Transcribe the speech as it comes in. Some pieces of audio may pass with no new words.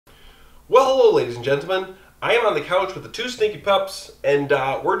Well, hello ladies and gentlemen. I am on the couch with the two stinky pups, and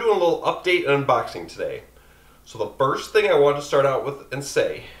we're doing a little update and unboxing today. So the first thing I want to start out with and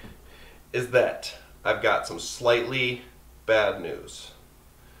say is that I've got some slightly bad news.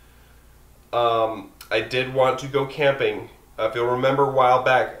 I did want to go camping. If you'll remember a while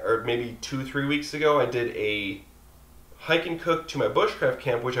back, or maybe 2-3 weeks ago, I did a hike and cook to my bushcraft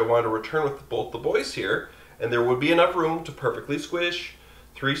camp, which I wanted to return with both the boys here, and there would be enough room to perfectly squish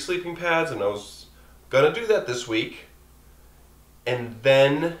 3 sleeping pads, and I was gonna do that this week. And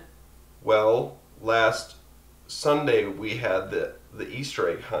then, well, last Sunday we had the Easter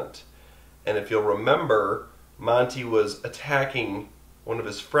egg hunt, and if you'll remember, Monty was attacking one of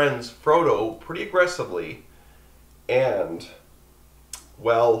his friends, Frodo, pretty aggressively, and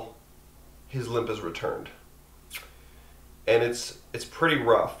well, his limp has returned, and it's pretty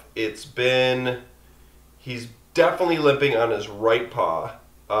rough. He's definitely limping on his right paw.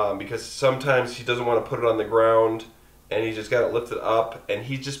 Because sometimes he doesn't want to put it on the ground, and he just got it lifted up, and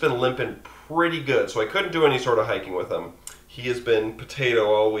he's just been limping pretty good. So I couldn't do any sort of hiking with him. He has been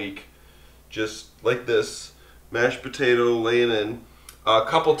potato all week, just like this, mashed potato laying in. A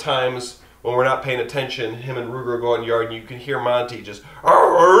couple times when we're not paying attention, him and Ruger go out in the yard, and you can hear Monty just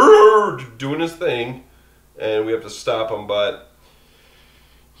doing his thing, and we have to stop him. But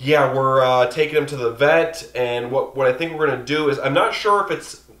yeah, we're taking him to the vet, and what I think we're going to do is, I'm not sure if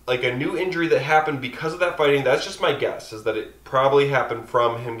it's like a new injury that happened because of that fighting. That's just my guess, is that it probably happened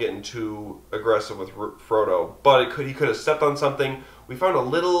from him getting too aggressive with Frodo. But he could have stepped on something. We found a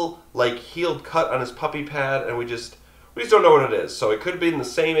little like healed cut on his puppy pad, and we just don't know what it is. So it could be the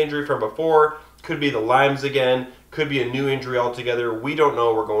same injury from before, could be the limes again, could be a new injury altogether. We don't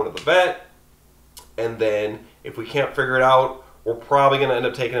know. We're going to the vet, and then if we can't figure it out, we're probably going to end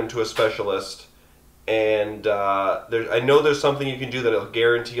up taking him to a specialist. And I know there's something you can do that'll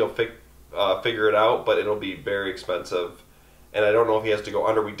guarantee he'll figure it out, but it'll be very expensive. And I don't know if he has to go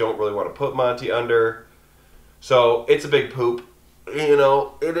under. We don't really want to put Monty under. So it's a big poop. You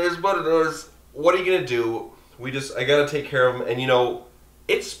know, it is what it is. What are you going to do? I got to take care of him. And you know,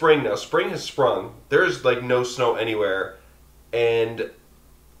 it's spring now. Spring has sprung. There's like no snow anywhere. And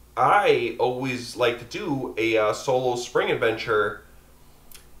I always like to do a solo spring adventure,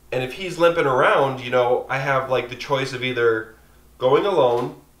 and if he's limping around, you know, I have like the choice of either going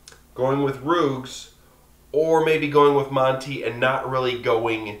alone, going with Roogs, or maybe going with Monty and not really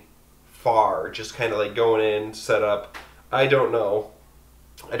going far, just kind of like going in, set up. I don't know.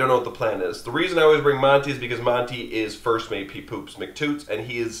 I don't know what the plan is. The reason I always bring Monty is because Monty is first mate Pee Poops McToots, and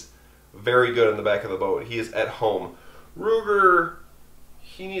he is very good in the back of the boat. He is at home. Ruger,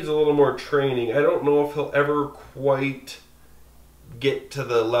 he needs a little more training. I don't know if he'll ever quite get to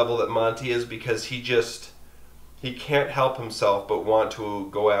the level that Monty is, because he can't help himself but want to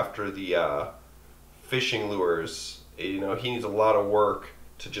go after the fishing lures. You know, he needs a lot of work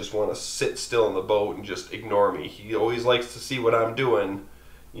to just want to sit still in the boat and just ignore me. He always likes to see what I'm doing.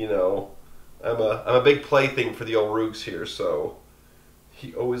 You know, I'm a big plaything for the old Roogs here, so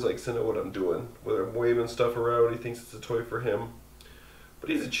he always likes to know what I'm doing. Whether I'm waving stuff around, he thinks it's a toy for him. But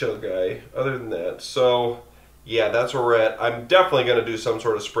he's a chill guy, other than that. So, yeah, that's where we're at. I'm definitely going to do some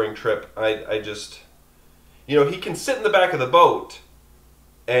sort of spring trip. I just, you know, he can sit in the back of the boat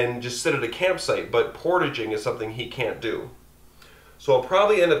and just sit at a campsite, but portaging is something he can't do. So I'll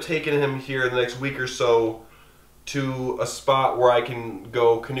probably end up taking him here in the next week or so to a spot where I can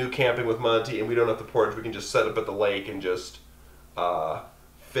go canoe camping with Monty, and we don't have to portage. We can just set up at the lake and just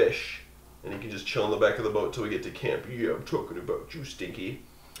fish. And he can just chill in the back of the boat till we get to camp. Yeah, I'm talking about you, Stinky.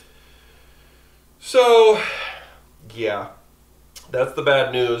 So, yeah, that's the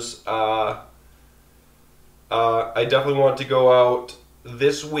bad news. I definitely want to go out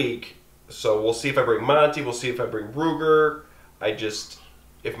this week. So we'll see if I bring Monty. We'll see if I bring Ruger.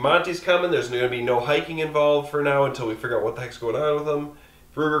 If Monty's coming, there's going to be no hiking involved for now until we figure out what the heck's going on with him.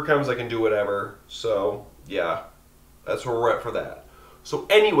 If Ruger comes, I can do whatever. So, yeah, that's where we're at for that. So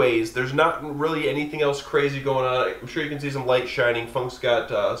anyways, there's not really anything else crazy going on. I'm sure you can see some light shining. Funk's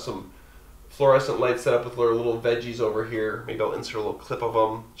got some fluorescent lights set up with her little veggies over here. Maybe I'll insert a little clip of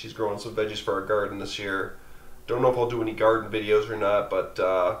them. She's growing some veggies for our garden this year. Don't know if I'll do any garden videos or not, but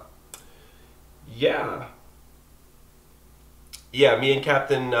yeah. Yeah, me and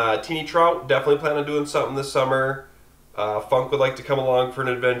Captain Teeny Trout definitely plan on doing something this summer. Funk would like to come along for an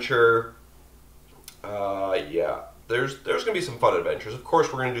adventure. Yeah. There's going to be some fun adventures. Of course,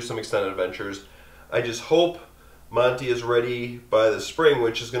 we're going to do some extended adventures. I just hope Monty is ready by the spring,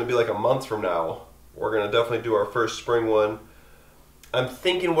 which is going to be like a month from now. We're going to definitely do our first spring one. I'm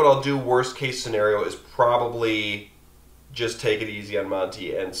thinking what I'll do, worst case scenario, is probably just take it easy on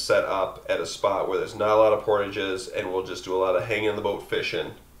Monty and set up at a spot where there's not a lot of portages, and we'll just do a lot of hanging in the boat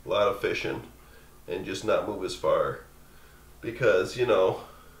fishing, a lot of fishing, and just not move as far. Because, you know,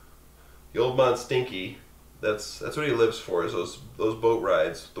 the old man Stinky, that's what he lives for, is those boat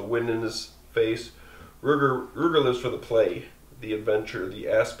rides, the wind in his face. Ruger lives for the play, the adventure, the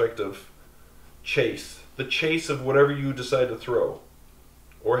aspect of chase, the chase of whatever you decide to throw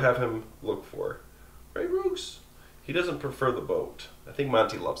or have him look for. Right, Roogs? He doesn't prefer the boat. I think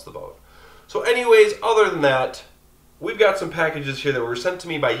Monty loves the boat. So anyways, other than that, we've got some packages here that were sent to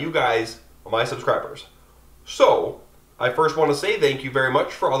me by you guys, my subscribers. So I first want to say thank you very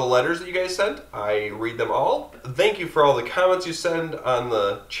much for all the letters that you guys sent. I read them all. Thank you for all the comments you send on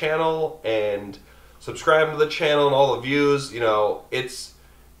the channel and subscribing to the channel and all the views. You know, it's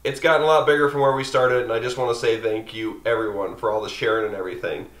gotten a lot bigger from where we started, and I just want to say thank you everyone for all the sharing and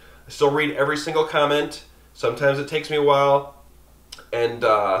everything. I still read every single comment. Sometimes it takes me a while, and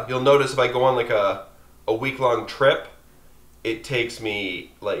you'll notice if I go on like a week-long trip, it takes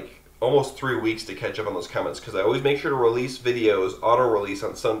me like almost 3 weeks to catch up on those comments, because I always make sure to release videos, auto-release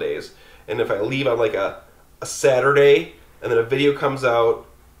on Sundays, and if I leave on like a Saturday, and then a video comes out,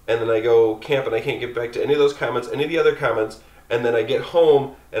 and then I go camp and I can't get back to any of those comments, any of the other comments, and then I get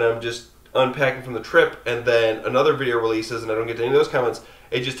home and I'm just unpacking from the trip, and then another video releases and I don't get to any of those comments.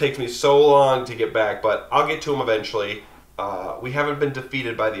 It just takes me so long to get back, but I'll get to them eventually. We haven't been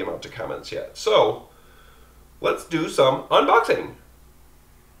defeated by the amount of comments yet. So let's do some unboxing.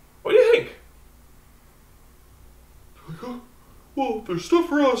 What do you think? Well, if there's stuff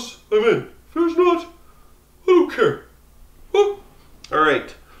for us, I'm in. If there's not, I don't care. Oh. All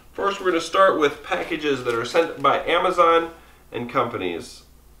right. First, we're going to start with packages that are sent by Amazon and companies.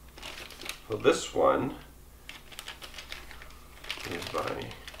 So this one is by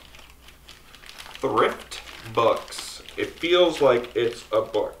Thrift Books. It feels like it's a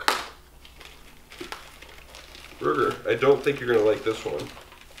book. Ruger, I don't think you're going to like this one.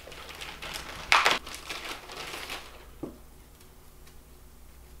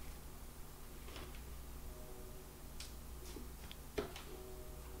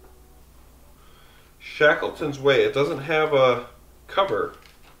 Shackleton's Way. It doesn't have a cover.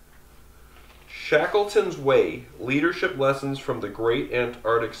 Shackleton's Way, Leadership Lessons from the Great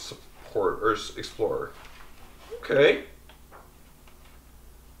Antarctic Explorer. Okay.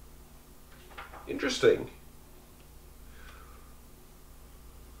 Interesting.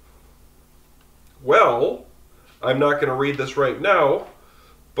 Well, I'm not going to read this right now,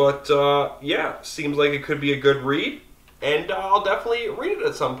 but yeah, seems like it could be a good read, and I'll definitely read it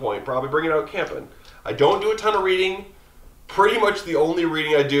at some point, probably bring it out camping. I don't do a ton of reading. Pretty much the only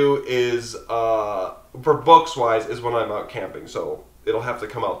reading I do is, for books-wise, is when I'm out camping. So it'll have to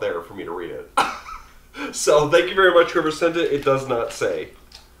come out there for me to read it. So thank you very much, whoever sent it. It does not say.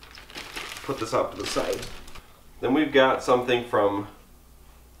 Put this off to the side. Then we've got something from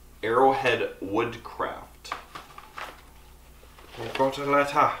Arrowhead Woodcraft. I got a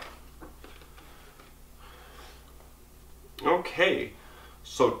letter. Okay,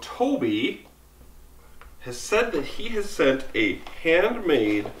 so Toby has said that he has sent a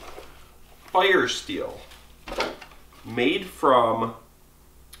handmade fire steel made from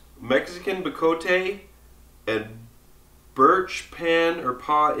Mexican bacote and birch pan or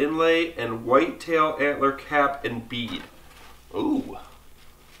paw inlay and whitetail antler cap and bead. Ooh.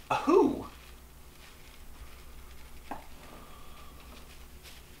 Ahoo.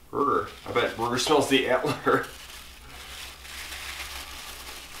 Burger. I bet Burger smells the antler.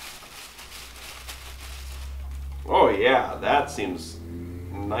 Oh yeah, that seems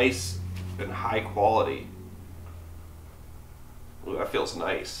nice and high quality. Ooh, that feels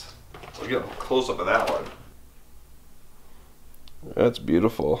nice. I'll get a close up of that one. That's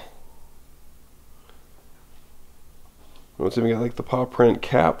beautiful. Oh, it's even got like the paw print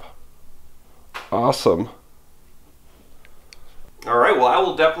cap. Awesome. Alright, well I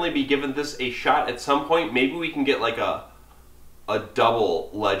will definitely be giving this a shot at some point. Maybe we can get like a double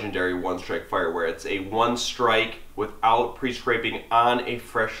legendary one-strike fire where it's a one strike without pre-scraping on a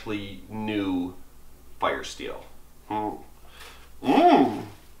freshly new fire steel.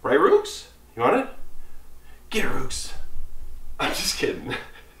 Right, Rooks? You want it? Get it, Rooks. I'm just kidding.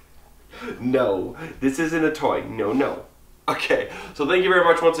 No, this isn't a toy. No, no. Okay, so thank you very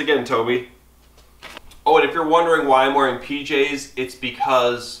much once again, Toby. Oh, and if you're wondering why I'm wearing PJs, it's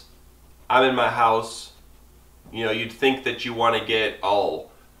because I'm in my house. You know, you'd think that you want to get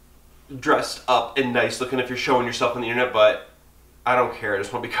all dressed up and nice looking if you're showing yourself on the internet, but I don't care. I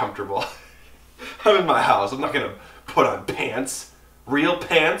just want to be comfortable. I'm in my house. I'm not going to put on pants. Real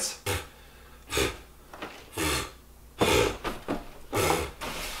pants.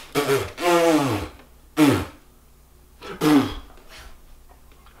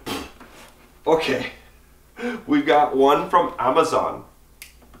 Okay, we've got one from Amazon.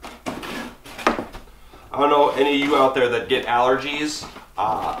 I don't know any of you out there that get allergies.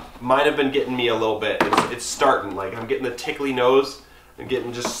 Mine have been getting me a little bit. It's starting, like I'm getting the tickly nose. I'm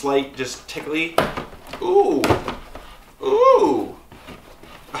getting just slight, just tickly. Ooh, ooh,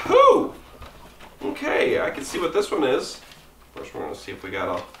 ooh. Okay, I can see what this one is. First we're gonna see if we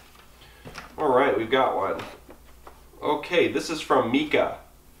got a, all right, we've got one. Okay, this is from Mika.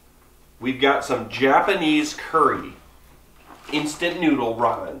 We've got some Japanese curry, instant noodle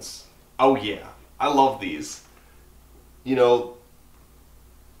ramens. Oh yeah, I love these. You know,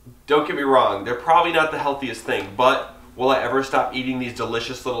 don't get me wrong, they're probably not the healthiest thing, but will I ever stop eating these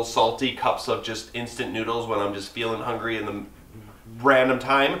delicious little salty cups of just instant noodles when I'm just feeling hungry in the random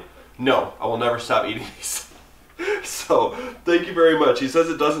time? No, I will never stop eating these. So, thank you very much. He says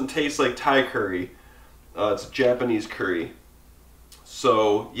it doesn't taste like Thai curry. It's Japanese curry.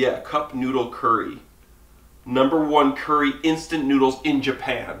 So, yeah, cup noodle curry. #1 curry instant noodles in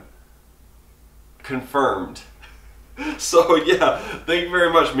Japan. Confirmed. So, yeah, thank you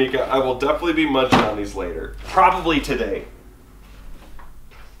very much, Mika. I will definitely be munching on these later. Probably today.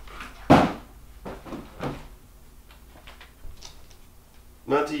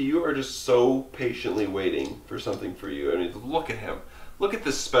 Monty, you are just so patiently waiting for something for you. I mean, look at him. Look at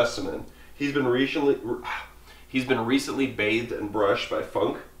this specimen. He's been recently bathed and brushed by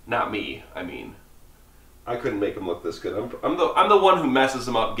Funk. Not me, I mean. I couldn't make him look this good. I'm the one who messes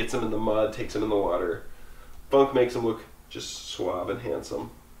him up, gets him in the mud, takes him in the water. Funk makes him look just suave and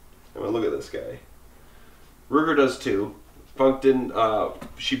handsome. I mean, look at this guy. Ruger does too. Funk didn't,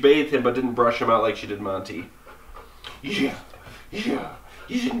 she bathed him but didn't brush him out like she did Monty. Yeah.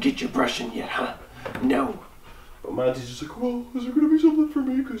 You didn't get your brushing yet, huh? No. But Monty's just like, well, is there going to be something for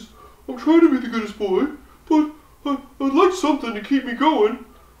me? Because I'm trying to be the goodest boy, but I'd like something to keep me going.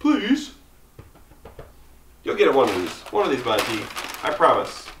 Please. You'll get one of these. One of these, Monty. I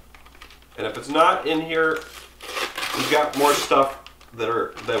promise. And if it's not in here, we've got more stuff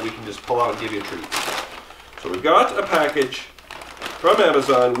that we can just pull out and give you a treat. So we've got a package from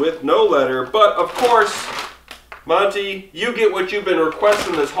Amazon with no letter, but of course, Monty, you get what you've been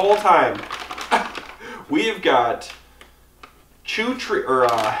requesting this whole time. We've got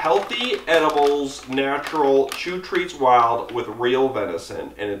Healthy Edibles Natural Chew Treats Wild with real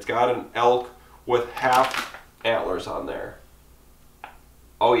venison, and it's got an elk with half antlers on there.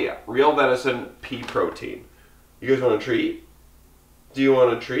 Oh yeah, real venison, pea protein. You guys want a treat? Do you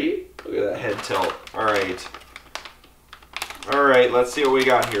want a treat? Look at that head tilt. All right. All right, let's see what we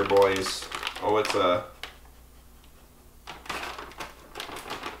got here, boys. Oh, it's a...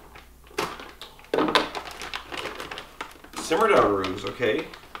 Simmer down, Rubes, okay?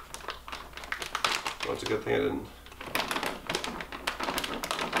 Oh, it's a good thing I didn't...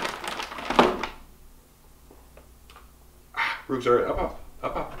 Rubes, all right, up.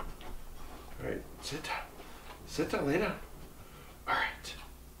 All right, sit down, lay down. All right.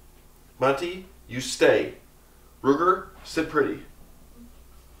 Monty, you stay. Ruger, sit pretty.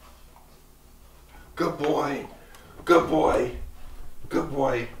 Good boy.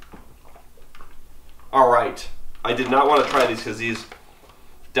 All right. I did not want to try these because these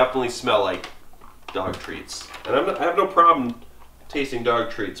definitely smell like dog treats. And I have no problem tasting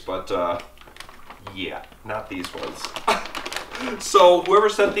dog treats, but yeah, not these ones. So whoever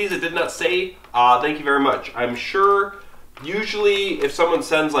sent these, it did not say, thank you very much. I'm sure usually if someone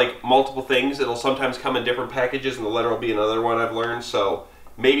sends like multiple things, it'll sometimes come in different packages and the letter will be another one, I've learned. So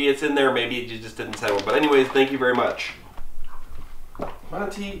maybe it's in there, maybe you just didn't send one. But anyways, thank you very much.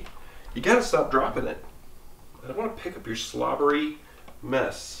 Monty, you gotta stop dropping it. I don't want to pick up your slobbery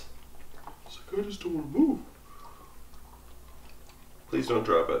mess. It's like, I just don't want to move. Please don't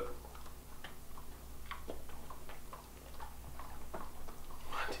drop it.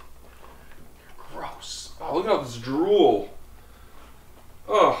 What? You're gross. Oh, look at all this drool.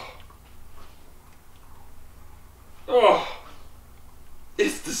 Oh.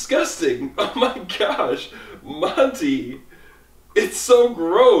 It's disgusting. Oh my gosh. Monty. It's so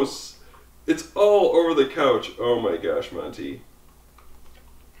gross. It's all over the couch. Oh my gosh, Monty.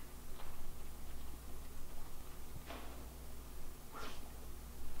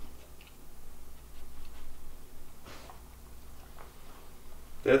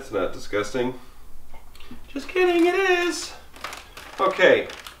 That's not disgusting. Just kidding, it is. Okay,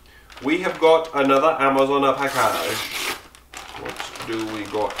 we have got another Amazon package. What do we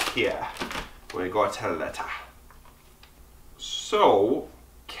got here? We got a letter. So,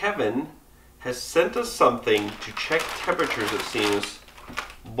 Kevin has sent us something to check temperatures, it seems,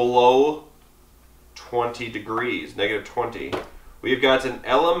 below 20 degrees, negative 20. We've got an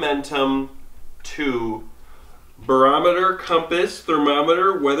Elementum 2 barometer, compass,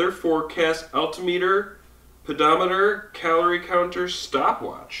 thermometer, weather forecast, altimeter, pedometer, calorie counter,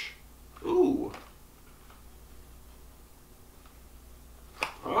 stopwatch. Ooh.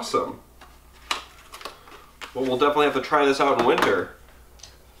 Awesome. Well, we'll definitely have to try this out in winter.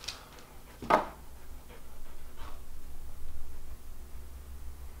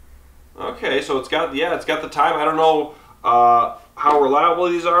 Okay, so it's got the time. I don't know how reliable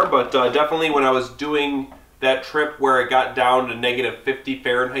these are, but definitely when I was doing that trip where it got down to negative 50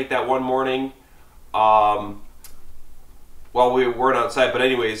 Fahrenheit that one morning, while we weren't outside, but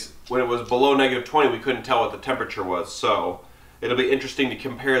anyways, when it was below negative 20, we couldn't tell what the temperature was. So it'll be interesting to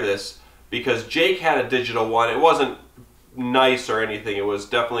compare this, because Jake had a digital one. It wasn't nice or anything. It was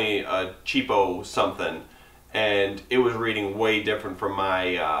definitely a cheapo something, and it was reading way different from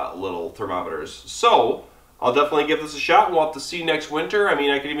my little thermometers. So I'll definitely give this a shot, and we'll have to see next winter. I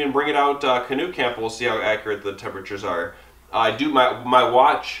mean, I could even bring it out canoe camp. We'll see how accurate the temperatures are. I do my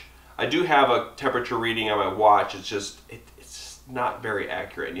watch. I do have a temperature reading on my watch. It's just it's not very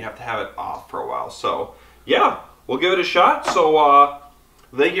accurate, and you have to have it off for a while. So yeah, we'll give it a shot. So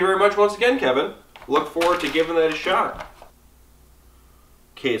thank you very much once again, Kevin. Look forward to giving that a shot.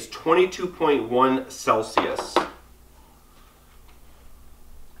 Okay, it's 22.1 Celsius.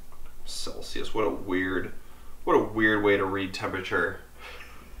 Celsius, what a weird way to read temperature.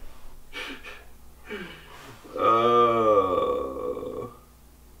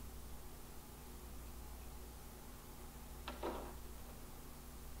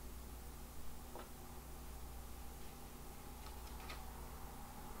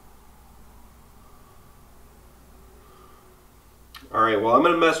 Alright, well, I'm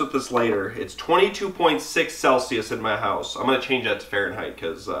going to mess with this later. It's 22.6 Celsius in my house. I'm going to change that to Fahrenheit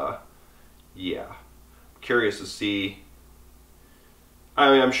because, yeah. I'm curious to see. I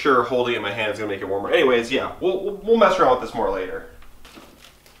mean, I'm sure holding it in my hand is going to make it warmer. Anyways, yeah, we'll mess around with this more later.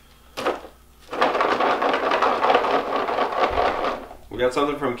 We got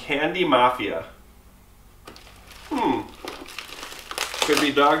something from Candy Mafia. Could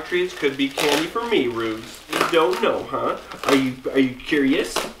be dog treats, could be candy for me, Rubes. You don't know, huh? Are you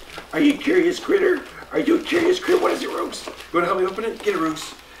curious? Are you curious, critter? Are you a curious critter? What is it, Rubes? You wanna help me open it? Get it,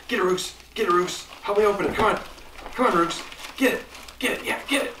 Rubes. Get it, Rubes. Get it, Rubes. Help me open it. Come on. Come on, Rubes. Get it. Get it. Yeah,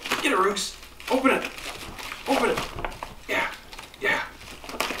 get it. Get it, Rubes. Open it. Open it. Yeah. Yeah.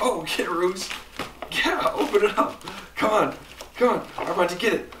 Oh, get it, Rubes. Yeah, open it up. Come on. Come on. All right, Monty,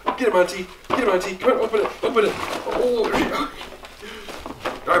 get it. Get it, Monty. Get it, Monty. Come on, open it. Open it. Oh, there you go.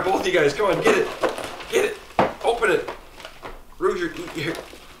 All right, both of you guys, come on, get it. Get it. Open it. Rouge, you're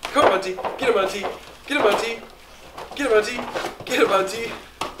come on, Monty. Get it, Monty. Get it, Monty. Get it, Monty. Get it, Monty.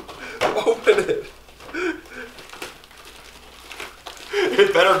 Open it.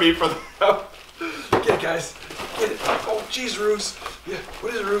 It better be for the... Get it, guys. Get it. Oh, jeez, Rouge. Yeah,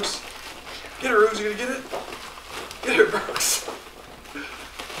 what is it, Rouge? Get it, Rouge. You gonna get it? Get it, Brooks.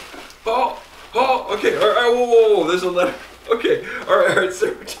 Oh, okay. All right, whoa. There's a letter. Okay, all right,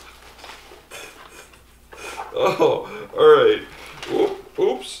 sir. Oh, all right.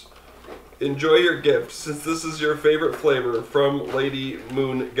 Oops. Enjoy your gift, since this is your favorite flavor, from Lady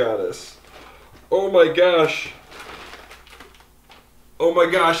Moon Goddess. Oh my gosh. Oh my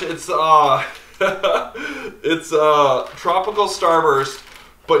gosh, it's it's Tropical Starburst,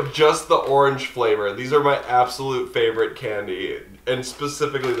 but just the orange flavor. These are my absolute favorite candy, and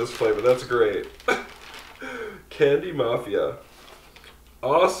specifically this flavor. That's great. Candy Mafia.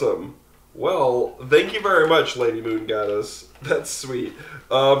 Awesome. Well, thank you very much, Lady Moon Goddess. That's sweet.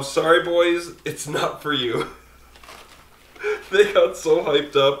 Sorry, boys, it's not for you. They got so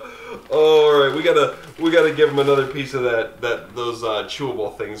hyped up. Oh, all right, we gotta give them another piece of those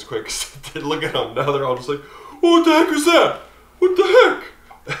chewable things quick. Look at them now; they're all just like, oh, what the heck is that? What the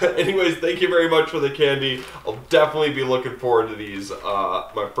heck? Anyways, thank you very much for the candy. I'll definitely be looking forward to these.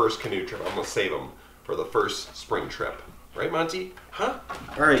 My first canoe trip. I'm gonna save them for the first spring trip. Right, Monty? Huh?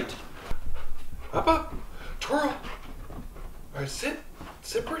 All right. Up, twirl. All right, sit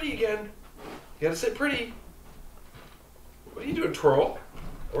pretty again. You gotta sit pretty. What are you doing, twirl?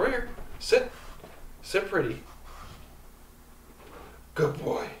 Over here. Sit pretty. Good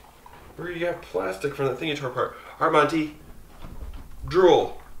boy. Where you got plastic from that thing you tore apart. All right, Monty.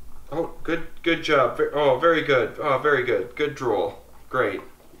 Drool. Oh, good job. Oh, very good. Oh, very good. Good drool. Great.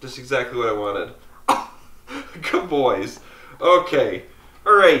 Just exactly what I wanted. Good boys. Okay.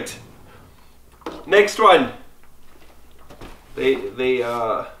 All right. Next one. We've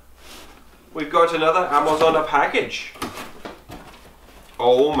got another Amazon package.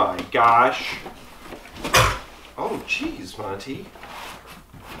 Oh my gosh. Oh geez, Monty.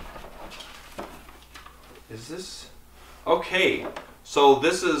 Is this... Okay, so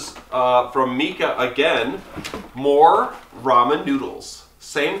this is from Mika again. More ramen noodles.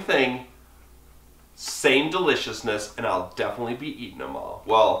 Same thing, same deliciousness, and I'll definitely be eating them all.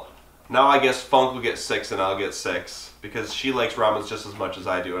 Well, now I guess Funk will get 6 and I'll get 6 because she likes ramens just as much as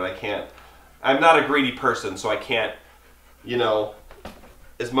I do, and I can't. I'm not a greedy person, so I can't, you know,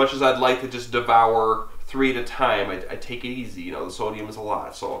 as much as I'd like to just devour 3 at a time, I take it easy. You know, the sodium is a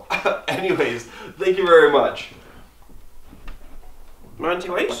lot. So, anyways, thank you very much. Monty,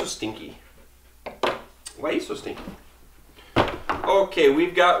 why are you so stinky? Why are you so stinky? Okay,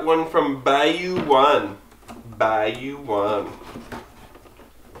 we've got one from Bayou One. Bayou One.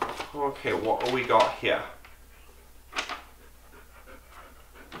 Okay, what do we got here?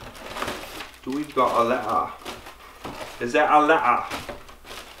 Do we got a letter? Is that a letter?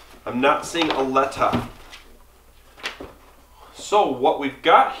 I'm not seeing a letter. So what we've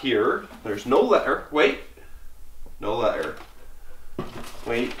got here, there's no letter. Wait. No letter.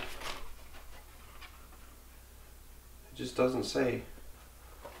 Wait. It just doesn't say.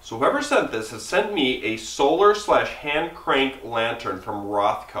 So whoever sent this has sent me a solar/hand crank lantern from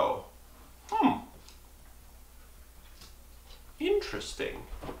Rothko. Interesting.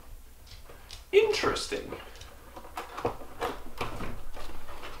 Interesting.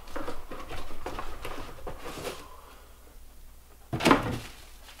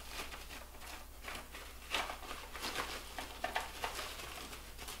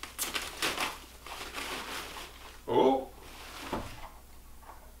 Oh,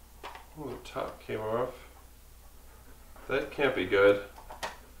 the top came off. That can't be good.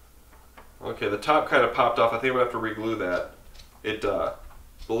 Okay, the top kind of popped off. I think I'm gonna have to re-glue that.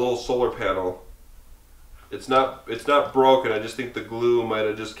 The little solar panel. It's not broken. I just think the glue might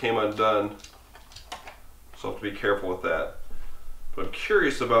have just came undone. So I have to be careful with that. But I'm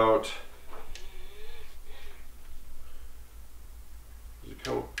curious about. Does it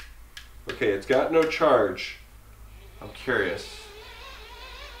come? Okay, it's got no charge. I'm curious.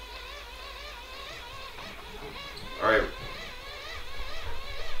 Alright.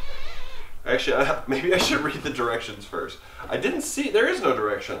 Actually, maybe I should read the directions first. I didn't see, there is no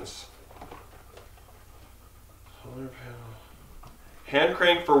directions. Solar panel. Hand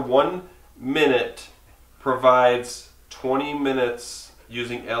crank for 1 minute provides 20 minutes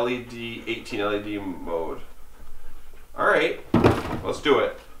using LED, 18 LED mode. Alright, let's do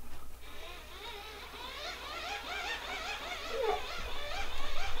it.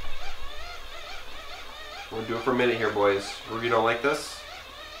 We're gonna do it for a minute here, boys. Ruby, don't like this?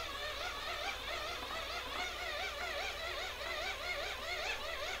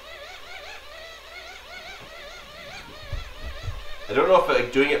 I don't know if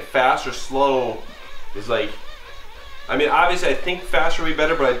like doing it fast or slow is like. I mean, obviously, I think faster would be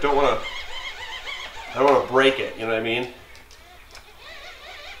better, but I don't want to break it. You know what I mean?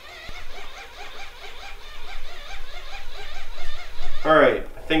 All right,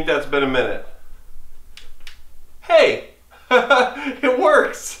 I think that's been a minute. Hey, it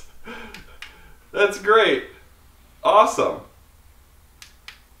works. That's great. Awesome.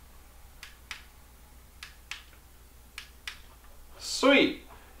 Sweet.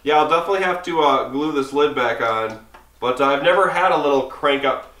 Yeah, I'll definitely have to glue this lid back on, but I've never had a little crank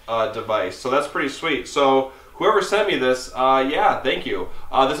up device, so that's pretty sweet. So whoever sent me this, yeah, thank you.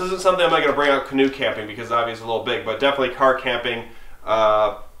 This isn't something I'm not going to bring out canoe camping because obviously it's a little big, but definitely car camping,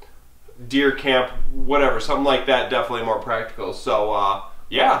 deer camp, whatever, something like that, definitely more practical. So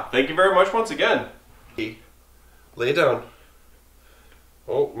yeah, thank you very much once again. Lay down.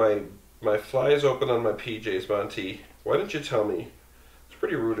 Oh, my fly is open on my PJs, Monty. Why didn't you tell me? It's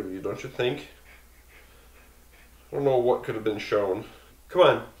pretty rude of you, don't you think? I don't know what could have been shown. Come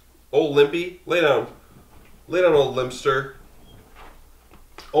on, old Limpy, lay down. Lay down, old Limpster.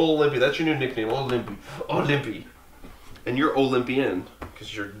 Old Limpy, that's your new nickname, old Limpy. Old Limpy. And you're Olympian,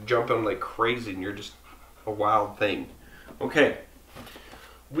 because you're jumping like crazy and you're just a wild thing. Okay.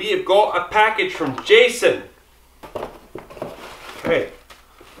 We have got a package from Jason. Okay.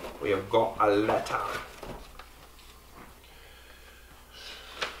 We have got a letter.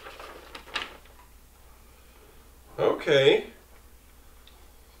 Okay.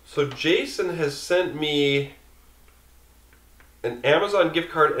 So Jason has sent me an Amazon gift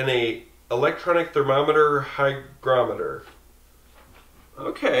card and a electronic thermometer hygrometer.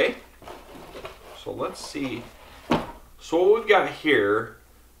 Okay. So let's see. So what we've got here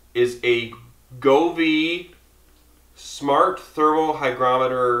is a Govee smart thermal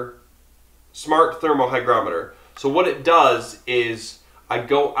hygrometer. So what it does is I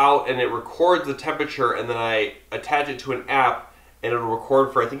go out and it records the temperature, and then I attach it to an app, and it'll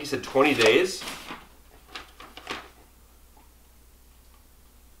record for, I think he said 20 days.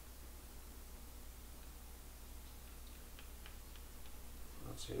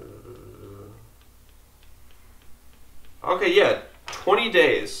 Let's see. Okay, yeah, 20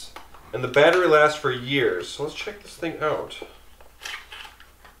 days. And the battery lasts for years. So let's check this thing out.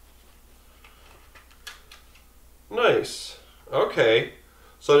 Nice. Okay.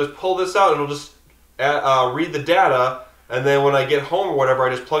 So I just pull this out and it'll just read the data, and then when I get home or whatever, I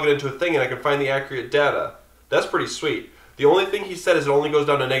just plug it into a thing and I can find the accurate data. That's pretty sweet. The only thing he said is it only goes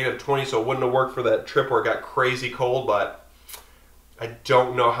down to -20, so it wouldn't have worked for that trip where it got crazy cold, but I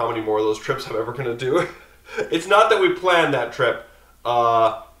don't know how many more of those trips I'm ever going to do. It's not that we planned that trip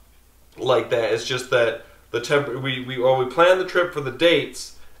like that. It's just that we planned the trip for the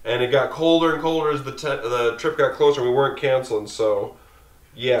dates, and it got colder and colder as the trip got closer. We weren't canceling, so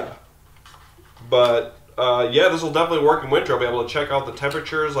yeah. But yeah, this will definitely work in winter. I'll be able to check out the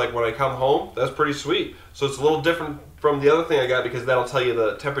temperatures like when I come home. That's pretty sweet. So it's a little different from the other thing I got, because that'll tell you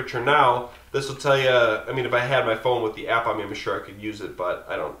the temperature now. This will tell you, I mean, if I had my phone with the app on me, I'm sure I could use it, but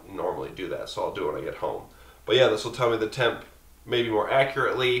I don't normally do that, so I'll do it when I get home. But yeah, this will tell me the temp maybe more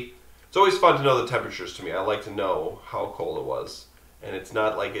accurately. It's always fun to know the temperatures to me. I like to know how cold it was. And it's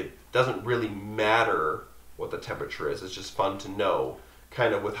not like, it doesn't really matter what the temperature is. It's just fun to know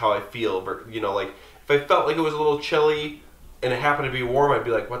kind of with how I feel. You know, like if I felt like it was a little chilly and it happened to be warm, I'd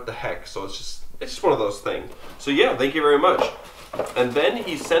be like, what the heck? So it's just one of those things. So yeah, thank you very much. And then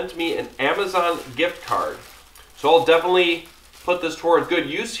he sent me an Amazon gift card. So I'll definitely put this towards good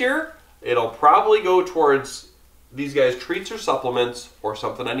use here. It'll probably go towards these guys' treats or supplements or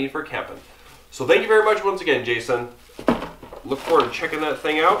something I need for camping. So thank you very much once again, Jason. Look forward to checking that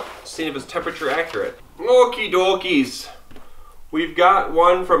thing out, seeing if it's temperature accurate. Okie dokies. We've got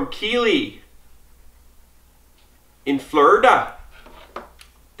one from Keely in Florida.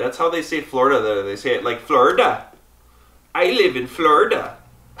 That's how they say Florida there. They say it like Florida. I live in Florida.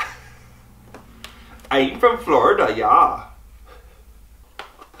 I'm from Florida, yeah.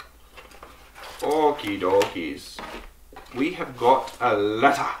 Okie dokies. We have got a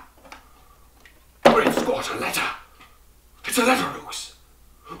letter. It's got a letter. It's a letter, Luke.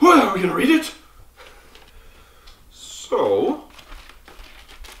 Well, are we going to read it? So,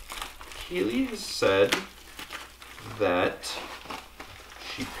 Keely has said that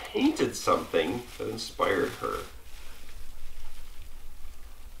she painted something that inspired her.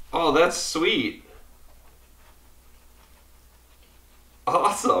 Oh, that's sweet.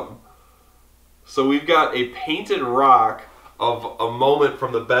 Awesome. So we've got a painted rock of a moment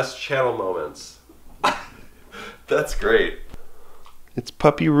from the best channel moments. That's great. It's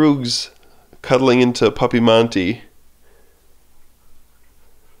Puppy Roogs cuddling into Puppy Monty.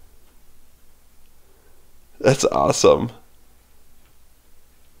 That's awesome.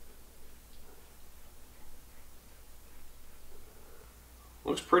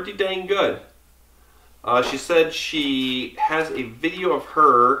 Looks pretty dang good. She said she has a video of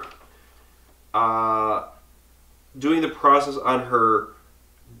her doing the process on her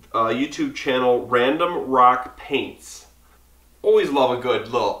YouTube channel, Random Rock Paints. Always love a good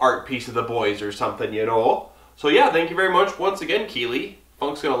little art piece of the boys or something, you know. So yeah, thank you very much once again, Keely.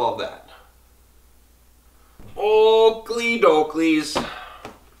 Funk's gonna love that. Oakley dokleys.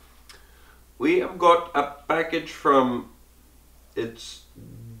 We have got a package from, it's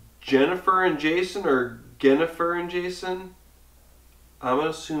Jennifer and Jason, or Jennifer and Jason? I'm gonna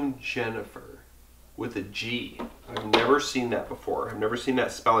assume Jennifer with a G. I've never seen that before. I've never seen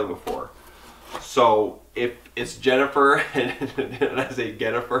that spelling before. So if it's Jennifer and I say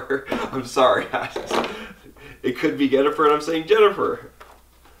Jennifer, I'm sorry. It could be Jennifer and I'm saying Jennifer.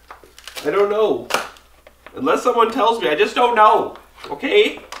 I don't know. Unless someone tells me, I just don't know.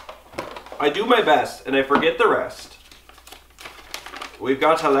 Okay? I do my best and I forget the rest. We've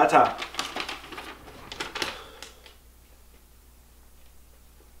got a letter.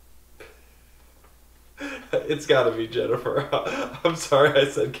 It's gotta be Jennifer. I'm sorry I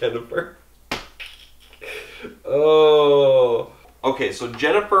said Jennifer. Oh. Okay, so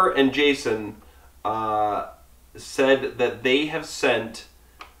Jennifer and Jason said that they have sent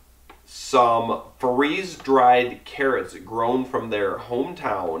some freeze-dried carrots grown from their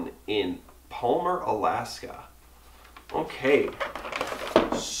hometown in Palmer, Alaska. Okay.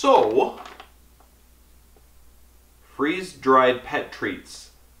 So, freeze-dried pet treats.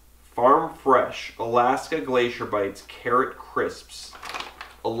 Farm Fresh, Alaska Glacier Bites, Carrot Crisps,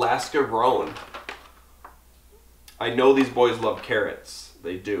 Alaska grown. I know these boys love carrots.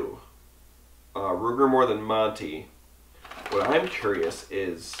 They do. Ruger more than Monty. What I'm curious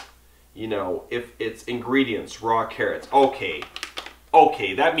is, you know, if it's ingredients, raw carrots. Okay,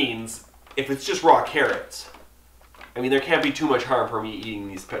 that means if it's just raw carrots, I mean, there can't be too much harm for me eating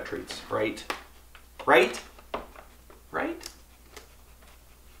these pet treats, right? Right? Right?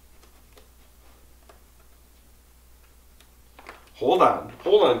 Hold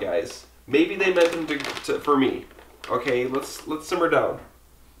on, guys. Maybe they meant them for me. Okay, let's simmer down.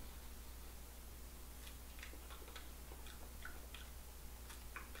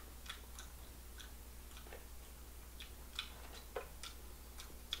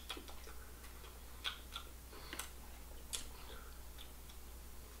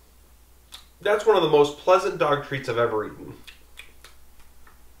 That's one of the most pleasant dog treats I've ever eaten.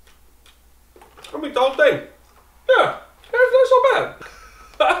 I'll eat the whole thing. Yeah, that's not so bad.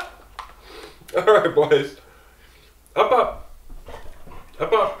 All right, boys. Up, up.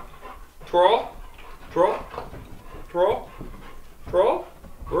 Up, up. Twirl. Twirl. Twirl. Twirl.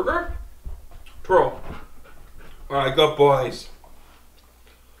 Burger. Twirl. All right, good boys.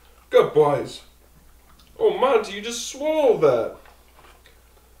 Good boys. Oh, Monty, you just swallowed that.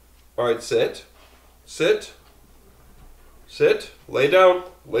 All right, sit. Sit. Sit. Lay down.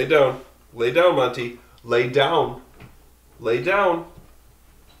 Lay down. Lay down, Monty. Lay down. Lay down.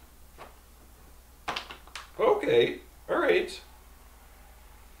 Okay. All right.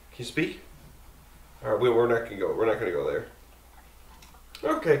 Can you speak? All right, we're not gonna go. We're not gonna go there.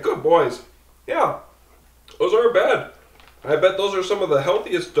 Okay, good boys. Yeah, those aren't bad. I bet those are some of the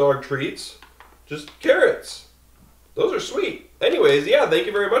healthiest dog treats. Just carrots. Those are sweet. Anyways, yeah, thank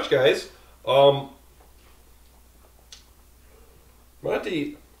you very much, guys.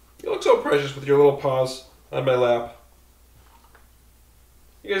 Monty, you look so precious with your little paws on my lap.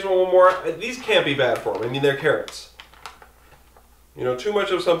 You guys want one more? These can't be bad for them. I mean, they're carrots. You know, too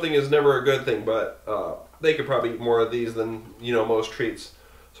much of something is never a good thing, but they could probably eat more of these than, you know, most treats.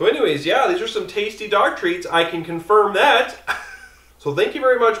 So anyways, yeah, these are some tasty dog treats. I can confirm that. So thank you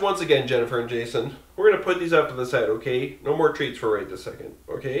very much once again, Jennifer and Jason. We're going to put these out to the side, okay? No more treats for right this second,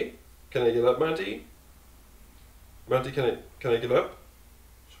 okay? Can I get up, Monty? Monty, can I get up?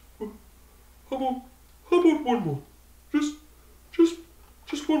 How about one more?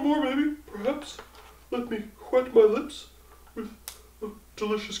 Just one more, maybe, perhaps. Let me wet my lips with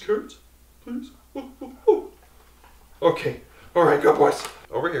delicious carrots, please. Okay, all right, good boys.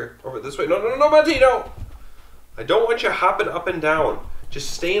 Over here, over this way. No, Monty, no! I don't want you hopping up and down.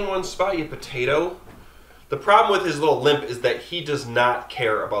 Just stay in one spot, you potato. The problem with his little limp is that he does not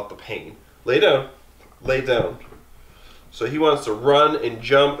care about the pain. Lay down. Lay down. So he wants to run and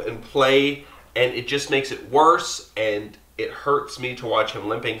jump and play, and it just makes it worse, and it hurts me to watch him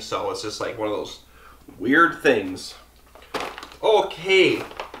limping, so it's just like one of those weird things. Okay.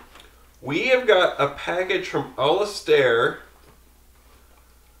 We have got a package from Alistair.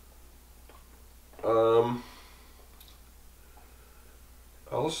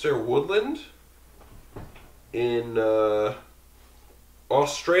 Alistair Woodland in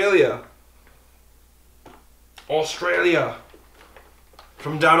Australia. Australia.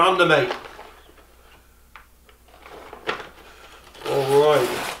 From down under, mate.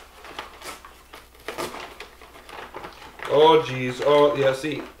 Alright. Oh, geez. Oh, yeah,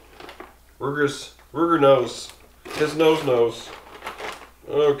 see. Ruger knows. His nose knows.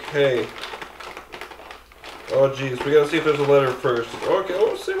 Okay. Oh, geez. We gotta see if there's a letter first. Okay.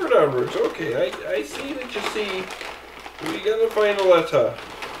 Oh, simmer down, Roots. Okay. I see that you see. We gotta find a letter.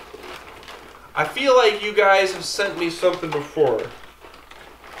 I feel like you guys have sent me something before.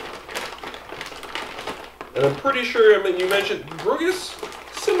 And I'm pretty sure you mentioned Rugus.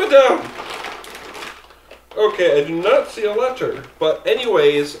 Simmer down. Okay, I do not see a letter. But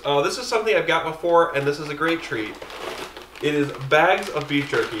anyways, this is something I've got before, and this is a great treat. It is bags of beef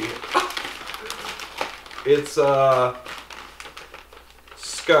jerky. It's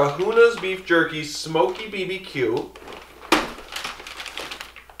Skahuna's Beef Jerky Smoky BBQ.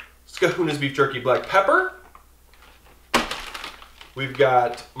 Skahuna's Beef Jerky Black Pepper. We've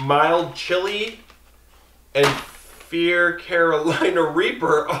got Mild Chili and Fear Carolina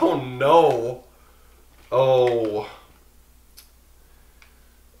Reaper. Oh no. Oh,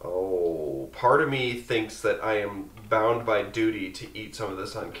 part of me thinks that I am bound by duty to eat some of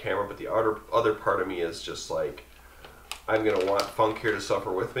this on camera, but the other part of me is just like, I'm going to want Funk here to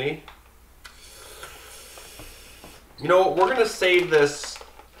suffer with me. You know, we're going to save this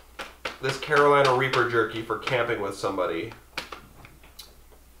Carolina Reaper jerky for camping with somebody.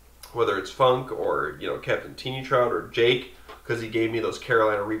 Whether it's Funk or, you know, Captain Teeny Trout or Jake, because he gave me those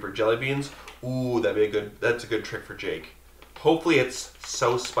Carolina Reaper jelly beans. Ooh, that's a good trick for Jake. Hopefully it's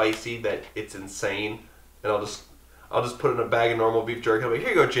so spicy that it's insane, and I'll just put it in a bag of normal beef jerky. I'm like, here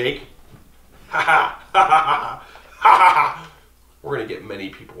you go, Jake. Ha ha ha ha ha ha. We're gonna get many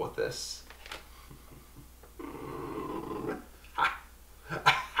people with this.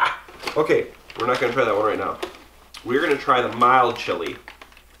 Okay, we're not gonna try that one right now. We're gonna try the mild chili.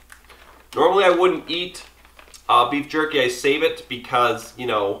 Normally I wouldn't eat beef jerky. I save it because, you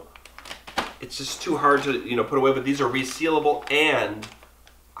know, it's just too hard to, you know, put away. But these are resealable, and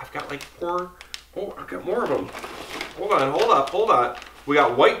I've got like 4. Oh, I've got more of them. Hold on, hold on. We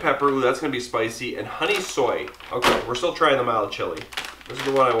got white pepper. Ooh, that's gonna be spicy, and honey soy. Okay, we're still trying the mild chili. This is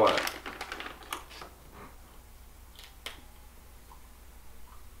the one I want.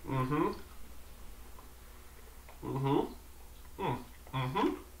 Mm-hmm. Mm-hmm. Mm. Mm-hmm.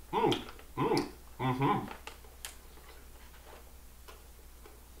 Mm. Mm. Mm-hmm.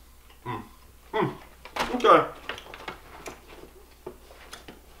 Mm. Mm. Okay.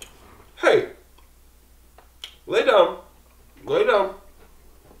 Hey. Lay down. Lay down.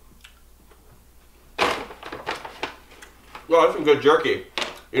 Well, that's some good jerky.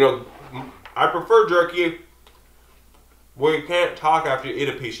 You know, I prefer jerky where you can't talk after you eat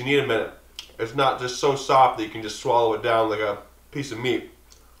a piece. You need a minute. It's not just so soft that you can just swallow it down like a piece of meat.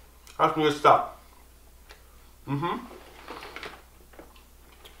 That's some good stuff. Mm-hmm.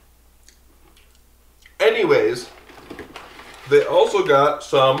 Anyways, they also got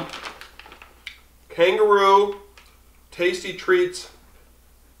some kangaroo tasty treats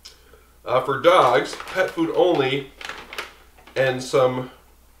for dogs, pet food only, and some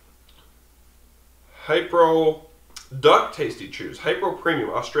Hypro duck tasty chews. Hypro Premium,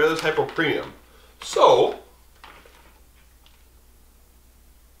 Australia's Hypro Premium. So,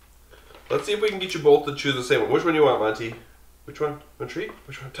 let's see if we can get you both to choose the same one. Which one do you want, Monty? Which one? One treat?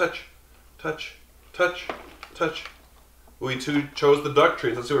 Which one? Touch. Touch. Touch. Touch. We two chose the duck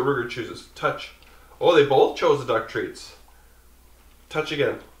treats. Let's see what Ruger chooses. Touch. Oh, they both chose the duck treats. Touch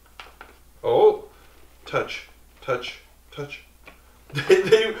again. Oh. Touch. Touch. Touch.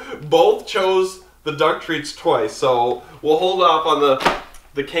 They both chose the duck treats twice, so we'll hold off on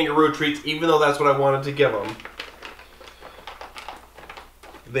the kangaroo treats, even though that's what I wanted to give them.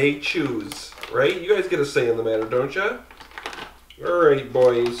 They choose, right? You guys get a say in the matter, don't you? All right,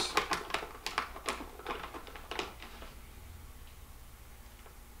 boys.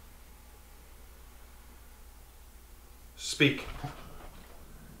 Speak.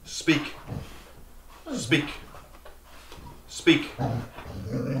 Speak. Speak. Speak.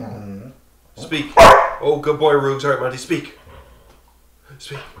 Speak. Oh, good boy, Roogs. All right, Monty, speak.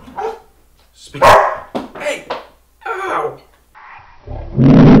 Speak. Speak. Hey! Ow!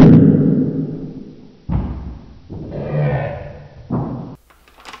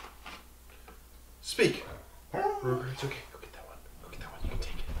 Speak. Ruger, it's okay. Go get that one. Go get that one. You can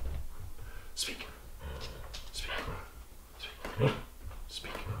take it. Speak. Speak. Speak.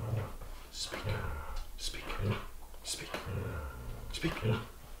 Speak. Speak. Speak. Speak. Speak.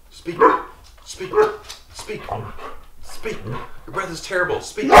 Speak. Speak. Speak. Speak. Your breath is terrible.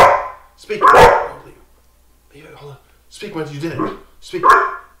 Speak. Speak. Oh, leave it. Hold on. Speak, Monty. You did it. Speak.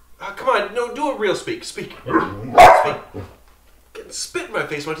 Come on. No, do a real speak. Speak. Speak. Get spit in my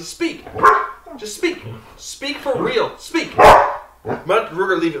face, Monty. Speak. Just speak. Speak for real. Speak. Monty,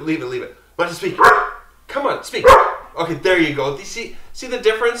 Ruger, leave it. Leave it. Leave it. Monty, speak. Come on. Speak. Okay, there you go. Do you see the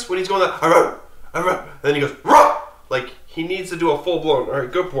difference when he's going that? And then he goes, Ruh! Like he needs to do a full blown. All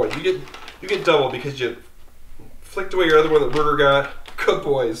right, good boy. You get double because you flicked away your other one that Ruger got. Good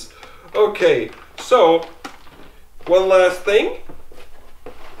boys. Okay, so one last thing.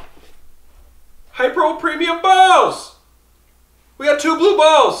 Hypro Premium balls. We got 2 blue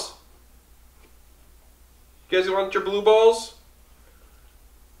balls. You guys want your blue balls?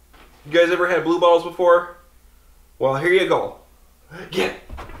 You guys ever had blue balls before? Well, here you go. Get it.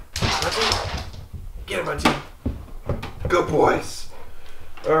 Get it, Monty. Good boys.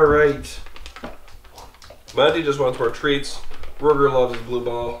 All right. Monty just wants more treats. Ruger loves his blue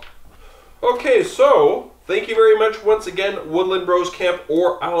ball. Okay, so thank you very much once again, Woodland Bros Camp,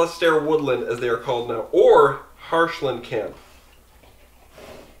 or Alistair Woodland as they are called now, or Harshland Camp.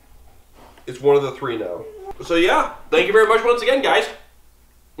 It's one of the 3 now. So yeah, thank you very much once again, guys.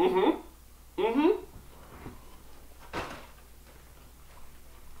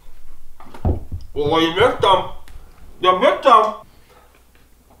 Well, you missed them. You missed them.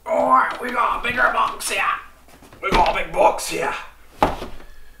 Alright, we got a bigger box here. We got a big box here.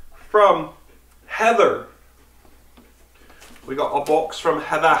 From Heather. We got a box from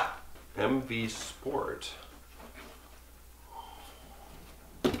Heather. MV Sport.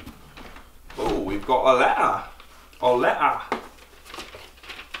 Oh, we've got a letter. A letter.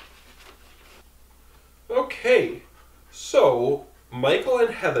 Okay. So, Michael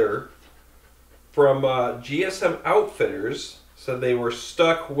and Heather from GSM Outfitters said they were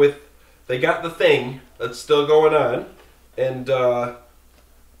stuck with, they got the thing that's still going on, and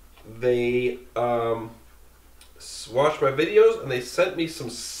they watched my videos and they sent me some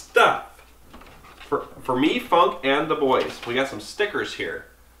stuff for me, Funk, and the boys. We got some stickers here.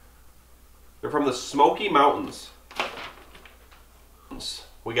 They're from the Smoky Mountains.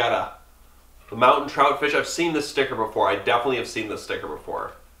 We got the mountain trout fish. I've seen this sticker before. I definitely have seen this sticker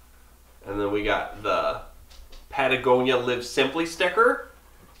before. And then we got the Patagonia Live Simply sticker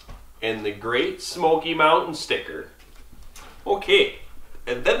and the Great Smoky Mountain sticker. Okay,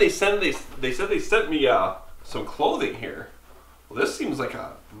 and then they said they sent me some clothing here. Well, this seems like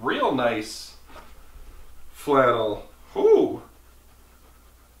a real nice flannel. Ooh.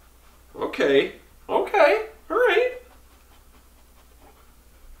 Okay. Okay. All right.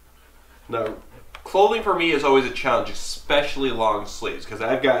 Now, clothing for me is always a challenge, especially long sleeves, because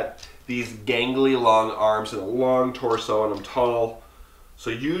I've got these gangly long arms and a long torso, and I'm tall. So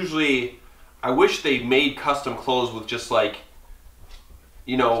usually, I wish they made custom clothes with just like,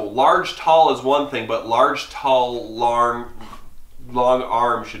 you know, large tall is one thing, but large tall long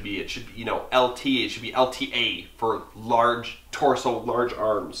arm should be, you know, LT, it should be LTA for large torso, large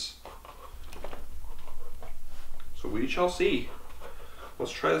arms. So we shall see.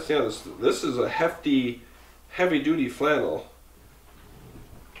 Let's try this out. This is a hefty, heavy-duty flannel.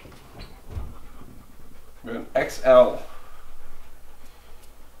 An XL.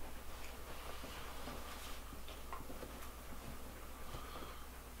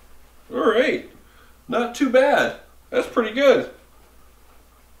 All right, not too bad. That's pretty good.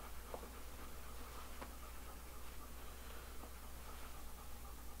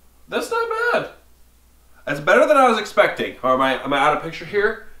 That's not bad. That's better than I was expecting. Oh, am I out of picture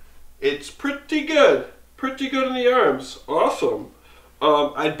here? It's pretty good. Pretty good in the arms. Awesome.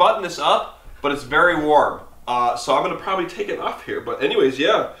 I'd button this up, but it's very warm. So I'm going to probably take it off here. But anyways,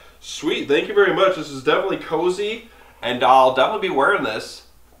 yeah. Sweet. Thank you very much. This is definitely cozy. And I'll definitely be wearing this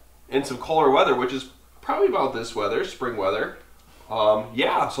in some colder weather, which is probably about this weather, spring weather.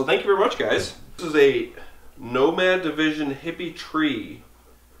 Yeah, so thank you very much, guys. This is a Nomad Division Hippie Tree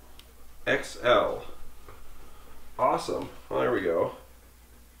XL. Awesome. Well, there we go.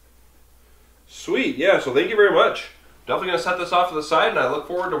 Sweet. Yeah, so thank you very much. Definitely going to set this off to the side, and I look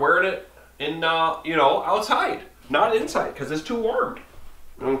forward to wearing it in, you know, outside. Not inside, because it's too warm.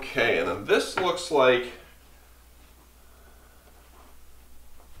 Okay, and then this looks like...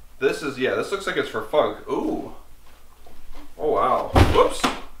 This is, yeah, this looks like it's for Funk. Ooh. Oh, wow. Whoops.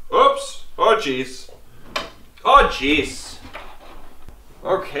 Oops. Oh, jeez. Oh, jeez.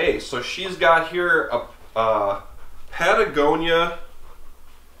 Okay, so she's got here a Patagonia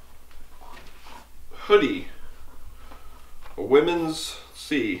hoodie. A women's, let's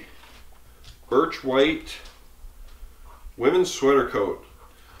see, birch white women's sweater coat.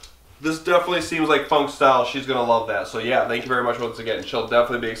 This definitely seems like Funk style. She's going to love that. So yeah, thank you very much once again. She'll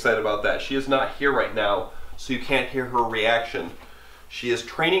definitely be excited about that. She is not here right now, so you can't hear her reaction. She is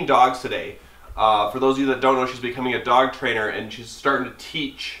training dogs today. For those of you that don't know, she's becoming a dog trainer, and she's starting to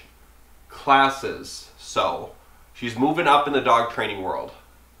teach classes. So she's moving up in the dog training world.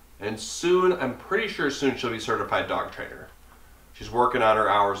 And soon, I'm pretty sure soon she'll be certified dog trainer. She's working on her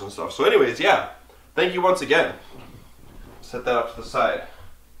hours and stuff. So anyways, yeah, thank you once again. Set that up to the side.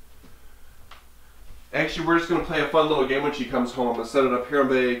 Actually, we're just going to play a fun little game when she comes home. I'm going to set it up here and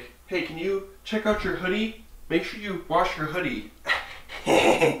be like, hey, can you check out your hoodie? Make sure you wash your hoodie.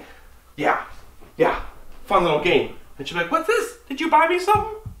 Yeah, fun little game. And she'll be like, what's this? Did you buy me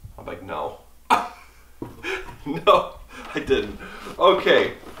something? I'm like, no. No, I didn't.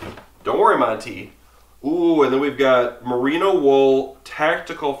 Okay, don't worry, Monty. Ooh, and then we've got merino wool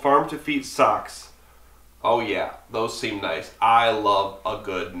tactical farm to feet socks. Oh yeah, those seem nice. I love a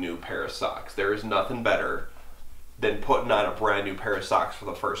good new pair of socks. There is nothing better than putting on a brand new pair of socks for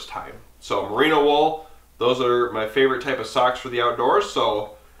the first time. So merino wool, those are my favorite type of socks for the outdoors.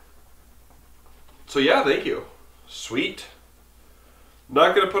 So yeah, thank you. Sweet.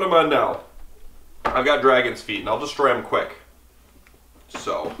 Not gonna put them on now. I've got dragon's feet and I'll destroy them quick.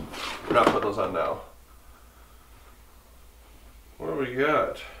 So we're not putting those on now. What do we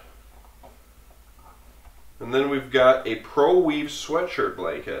got? And then we've got a Pro Weave sweatshirt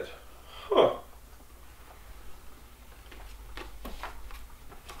blanket. Huh.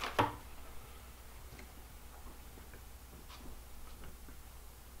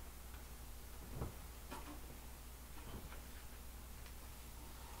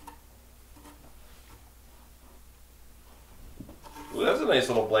 Ooh, that's a nice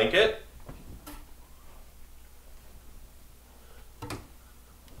little blanket.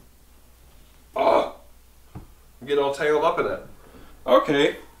 get all tangled up in it.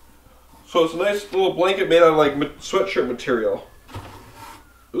 Okay, so it's a nice little blanket made out of like sweatshirt material.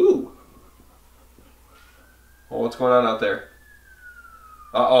 Ooh. Oh, what's going on out there?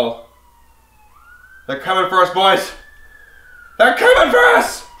 Uh-oh. They're coming for us, boys! They're coming for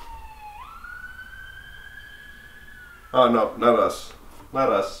us! Oh, no, not us. Not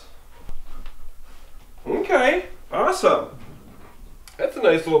us. Okay, awesome. That's a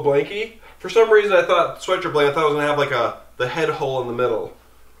nice little blankie. For some reason, I thought sweatshirt blanket, I thought it was going to have like the head hole in the middle.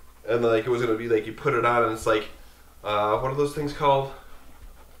 And like it was going to be like you put it on and it's like, what are those things called?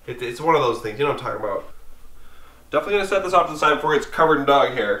 It's one of those things, you know what I'm talking about. Definitely going to set this off to the side before it's covered in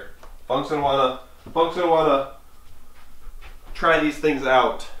dog hair. Funk's going to wanna try these things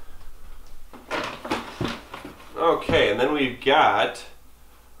out. Okay, and then we've got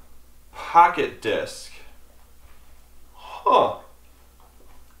pocket disc. Huh.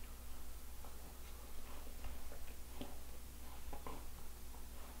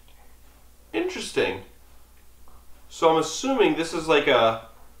 Interesting. So I'm assuming this is like a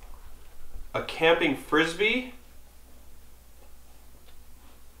camping frisbee.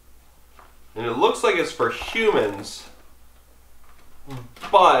 And it looks like it's for humans,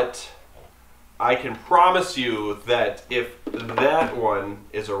 but I can promise you that if that one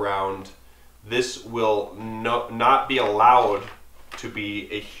is around, this will not be allowed to be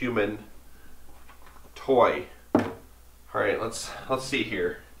a human toy. All right, let's see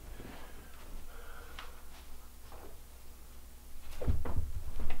here.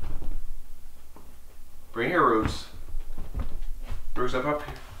 Bring here, Roogs. Roogs, up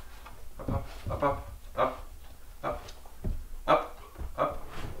here. Up, up, up, up, up, up, up.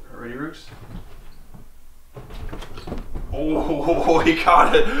 Ready, Roogs? Oh, he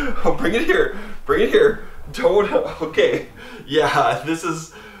caught it. Oh, bring it here. Bring it here. Don't. Okay. Yeah, this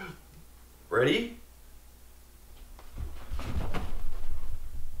is. Ready?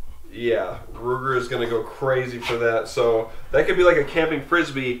 Yeah, Ruger is going to go crazy for that. So that could be like a camping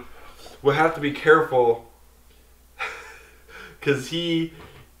frisbee. We'll have to be careful because he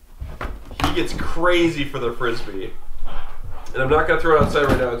gets crazy for the frisbee. And I'm not going to throw it outside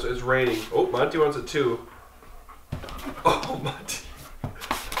right now. It's raining. Oh, Monty wants it too. Oh, Monty.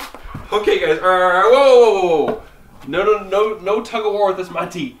 Okay, guys. All right. Whoa. No tug of war with this,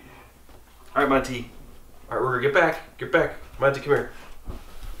 Monty. All right, Monty. All right, Ruger, get back. Get back. Monty, come here.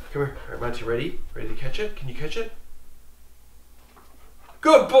 Come here. All right, Monty, ready? Ready to catch it? Can you catch it?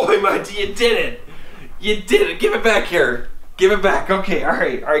 Good boy, Monty. You did it. You did it. Give it back here. Give it back. Okay. All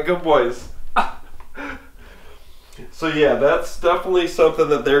right. All right. Good boys. So yeah, that's definitely something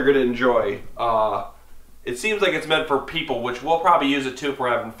that they're going to enjoy. It seems like it's meant for people, which we'll probably use it too if we're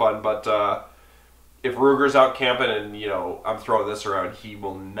having fun. But if Ruger's out camping and I'm throwing this around, he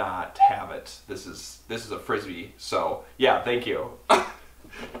will not have it. This is a frisbee. So yeah, thank you.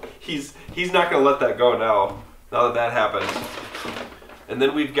 He's not going to let that go now. Now that happened. And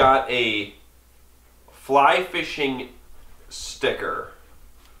then we've got a fly fishing sticker.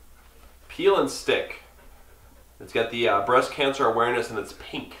 Peel and stick. It's got the breast cancer awareness and it's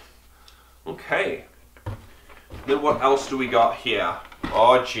pink. Okay. Then what else do we got here?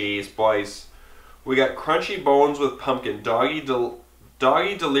 Oh geez, boys. We got crunchy bones with pumpkin. Doggy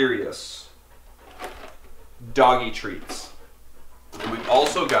delirious. Doggy treats. And we've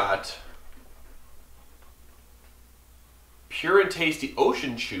also got pure and tasty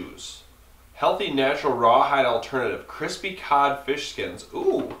ocean chews. Healthy natural rawhide alternative. Crispy cod fish skins.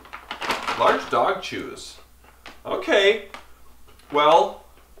 Ooh. Large dog chews. Okay. Well,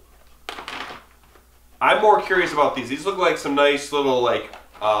 I'm more curious about these. These look like some nice little like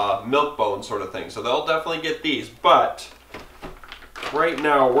milk bone sort of thing. So they'll definitely get these. But right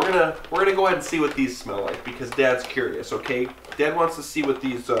now we're gonna go ahead and see what these smell like because Dad's curious, okay? Dad wants to see what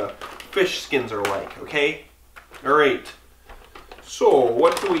these fish skins are like, okay? Alright. So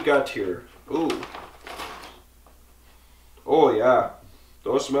what do we got here? Ooh. Oh yeah.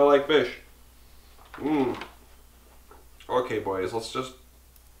 Those smell like fish. Mmm. Okay, boys, let's just...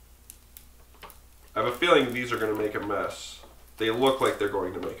 I have a feeling these are going to make a mess. They look like they're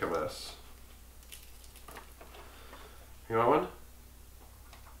going to make a mess. You want one?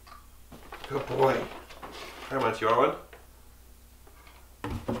 Good boy. How much? You want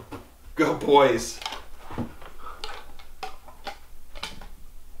one? Good boys.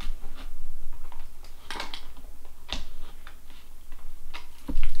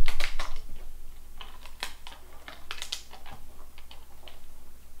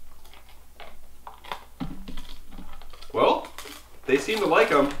 Well, they seem to like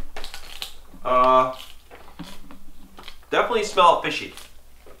them. Definitely smell fishy.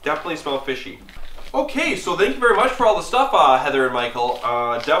 Definitely smell fishy. Okay, so thank you very much for all the stuff, Heather and Michael.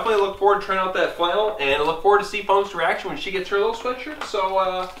 Definitely look forward to trying out that flannel, and I look forward to see Funk's reaction when she gets her little sweatshirt.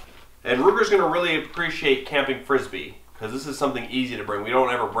 So, and Ruger's going to really appreciate camping frisbee, because this is something easy to bring. We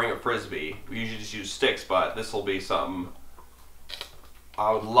don't ever bring a frisbee. We usually just use sticks, but this will be something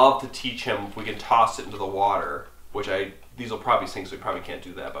I would love to teach him if we can toss it into the water, which these will probably sink, so we probably can't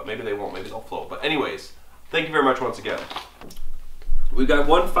do that, but maybe they won't, maybe they'll float. But anyways, thank you very much once again. We've got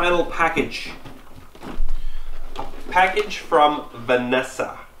one final package. Package from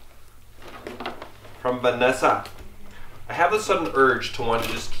Vanessa. From Vanessa. I have this sudden urge to want to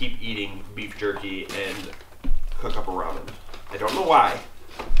just keep eating beef jerky and cook up a ramen. I don't know why.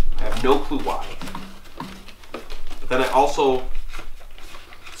 I have no clue why. But then I also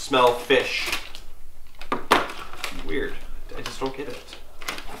smell fish. Weird. I just don't get it.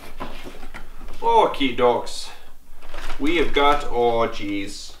 Okay, dogs. We have got, oh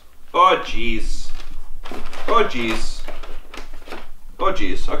geez. Oh geez. Oh geez. Oh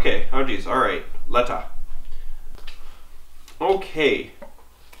geez. Okay. Oh geez. Alright. Letta. Okay.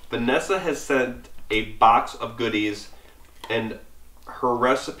 Vanessa has sent a box of goodies and her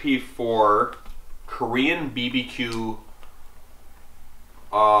recipe for Korean BBQ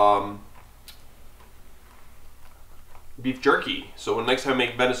beef jerky. So when next time I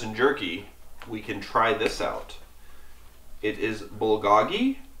make venison jerky, we can try this out. It is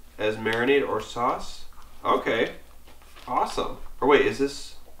bulgogi as marinade or sauce. Okay, awesome. Or wait, is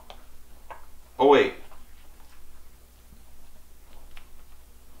this? Oh wait.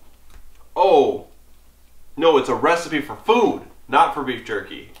 Oh, no, it's a recipe for food, not for beef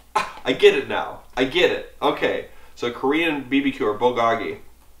jerky. I get it now. I get it. Okay, so Korean BBQ or bulgogi.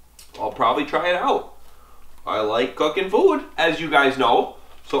 I'll probably try it out. I like cooking food, as you guys know.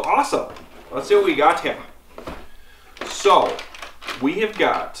 So awesome. Let's see what we got here. So, we have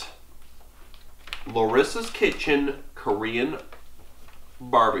got Larissa's Kitchen Korean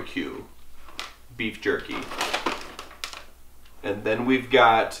Barbecue beef jerky. And then we've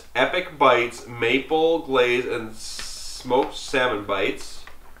got Epic Bites maple glaze and smoked salmon bites.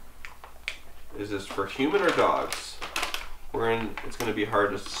 Is this for human or dogs? It's going to be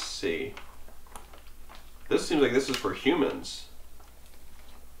hard to see. This seems like this is for humans.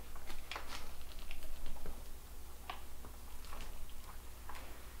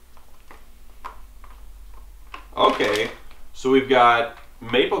 Okay, so we've got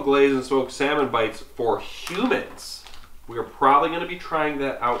maple glaze and smoked salmon bites for humans. We are probably going to be trying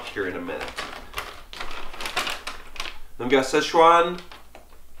that out here in a minute. Then we've got Szechuan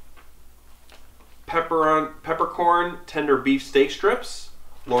peppercorn tender beef steak strips,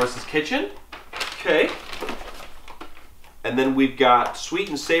 Larissa's Kitchen. Okay. And then we've got sweet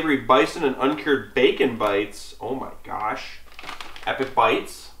and savory bison and uncured bacon bites. Oh my gosh. Epic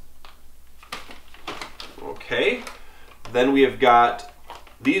Bites. Okay, then we have got,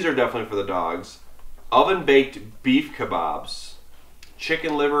 these are definitely for the dogs, oven baked beef kebabs,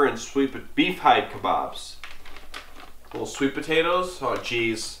 chicken liver and beef hide kebabs, little sweet potatoes. Oh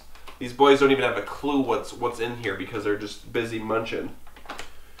geez, these boys don't even have a clue what's in here because they're just busy munching.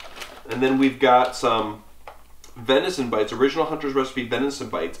 And then we've got some venison bites, original Hunter's Recipe venison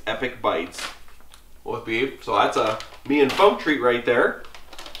bites, Epic Bites with beef. So that's a me and Funk treat right there.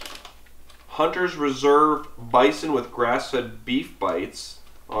 Hunter's Reserve bison with grass-fed beef bites.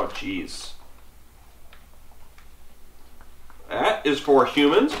 Oh, jeez. That is for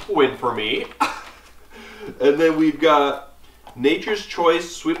humans. Win for me. And then we've got Nature's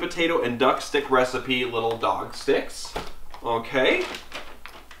Choice sweet potato and duck stick recipe little dog sticks. Okay.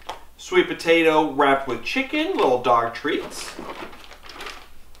 Sweet potato wrapped with chicken, little dog treats.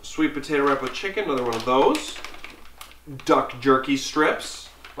 Sweet potato wrapped with chicken, another one of those. Duck jerky strips.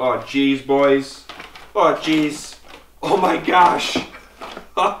 Oh, geez, boys. Oh, geez. Oh, my gosh.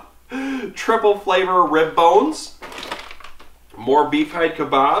 Triple flavor rib bones. More beef hide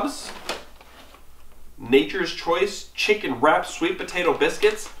kebabs. Nature's Choice chicken wrapped sweet potato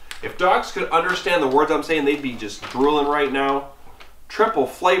biscuits. If dogs could understand the words I'm saying, they'd be just drooling right now. Triple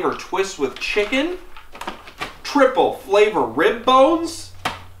flavor twist with chicken. Triple flavor rib bones.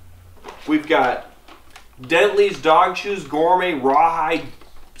 We've got Dentley's Dog Chews Gourmet Rawhide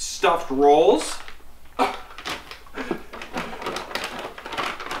Stuffed Rolls.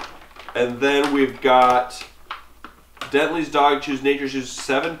 And then we've got Dentley's Dog Chews Nature's Chews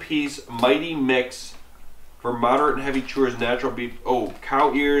 7-piece Mighty Mix for moderate and heavy chewers, natural beef. Oh,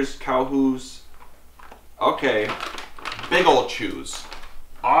 cow ears, cow hooves. Okay. Big old chews.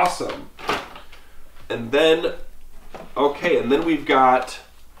 Awesome. And then, okay, and then we've got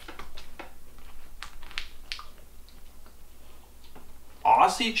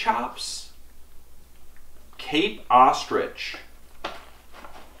Aussie chops. Cape ostrich.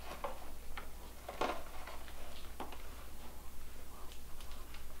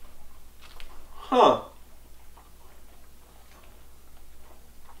 Huh.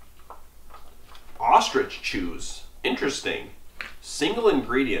 Ostrich chews. Interesting. Single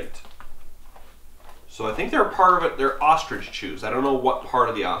ingredient. So I think they're a part of it. They're ostrich chews. I don't know what part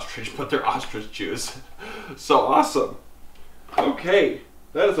of the ostrich, but they're ostrich chews. So awesome. Okay.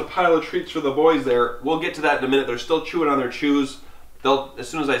 That is a pile of treats for the boys there. We'll get to that in a minute. They're still chewing on their chews. They'll, as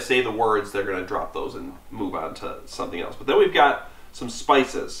soon as I say the words, they're going to drop those and move on to something else. But then we've got some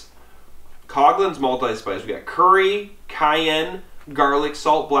spices. Coughlin's multi-spice. We got curry, cayenne, garlic,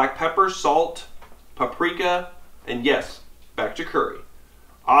 salt, black pepper, salt, paprika, and yes, back to curry.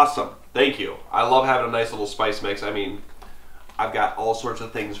 Awesome. Thank you. I love having a nice little spice mix. I mean, I've got all sorts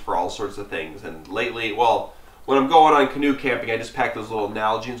of things for all sorts of things. And lately, well, when I'm going on canoe camping, I just pack those little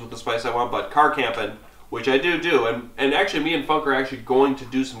Nalgene's with the spice I want. But car camping, which I do, and actually me and Funk are actually going to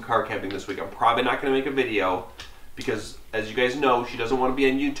do some car camping this week. I'm probably not going to make a video because, as you guys know, she doesn't want to be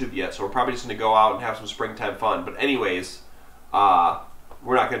on YouTube yet. So we're probably just going to go out and have some springtime fun. But anyways,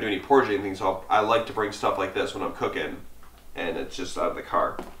 we're not going to do any porridge or anything, so I like to bring stuff like this when I'm cooking, and it's just out of the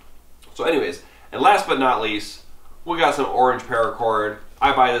car. So anyways, and last but not least, we got some orange paracord.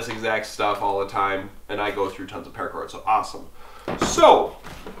 I buy this exact stuff all the time, and I go through tons of paracord, so awesome. So,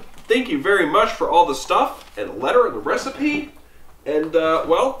 thank you very much for all the stuff, and the letter, and the recipe. And,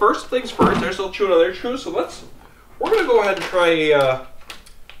 well, first things first, they're still chewing on their chews, so we're going to go ahead and try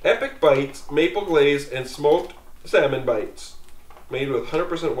Epic Bites, Maple Glaze, and Smoked Salmon Bites, made with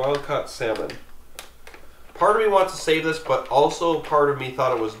 100% wild-caught salmon. Part of me wants to save this, but also part of me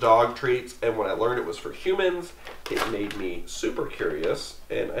thought it was dog treats, and when I learned it was for humans, it made me super curious,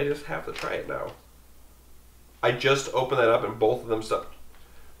 and I just have to try it now. I just opened that up, and both of them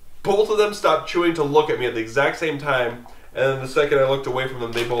stopped chewing to look at me at the exact same time, and then the second I looked away from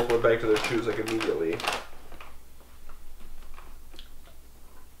them, they both went back to their chews like immediately.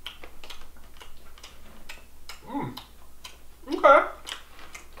 Okay.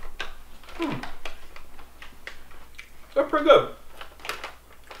 They're pretty good.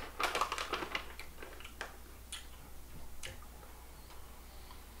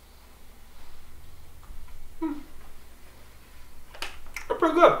 They're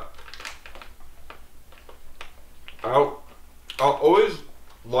pretty good. I'll always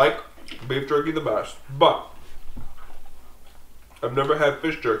like beef jerky the best, but I've never had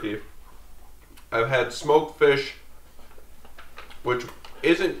fish jerky. I've had smoked fish, which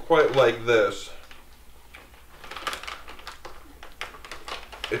isn't quite like this.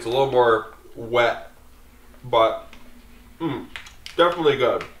 It's a little more wet, but definitely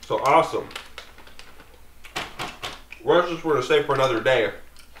good. So awesome. Rest just we're to save for another day,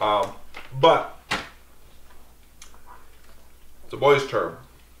 but it's a boy's turn.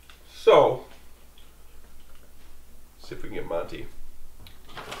 So let's see if we can get Monty.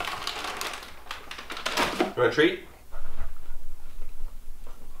 You want a treat?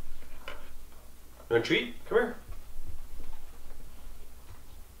 You want a treat? Come here.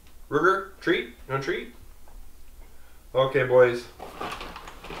 Ruger, treat? You want a treat? Okay, boys.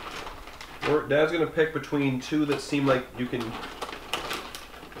 Dad's going to pick between two that seem like you can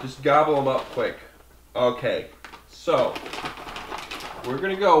just gobble them up quick. Okay, so we're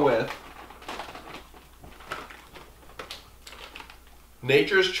going to go with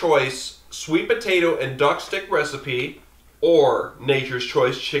Nature's Choice sweet potato and duck stick recipe, or Nature's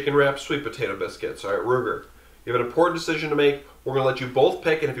Choice chicken wrapped sweet potato biscuits. All right, Ruger, you have an important decision to make. We're going to let you both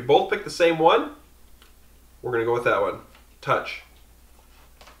pick, and if you both pick the same one, we're going to go with that one. Touch.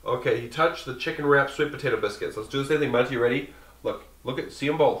 Okay, he touched the chicken wrapped sweet potato biscuits. Let's do the same thing. Monty, you ready? Look, see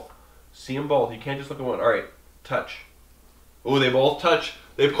them both. See them both. You can't just look at one. All right, touch. Oh, they both touch.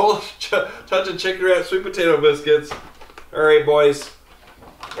 They both touch the chicken wrapped sweet potato biscuits. All right, boys.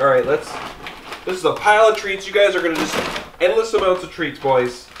 All right, this is a pile of treats. You guys are going to just endless amounts of treats,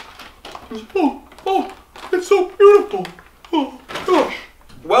 boys. Oh, it's so beautiful. Oh, gosh.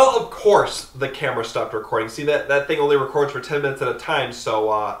 Well, of course, the camera stopped recording. See, that thing only records for 10 minutes at a time,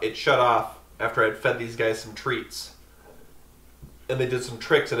 so it shut off after I'd fed these guys some treats. And they did some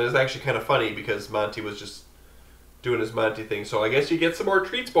tricks, and it was actually kind of funny because Monty was just doing his Monty thing. So I guess you get some more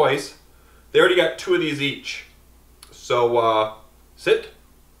treats, boys. They already got 2 of these each. So, sit.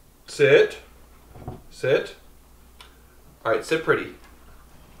 Sit. Sit. All right, sit pretty.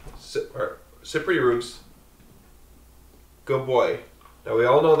 Sit, all right, sit pretty, Rubes. Good boy. Now we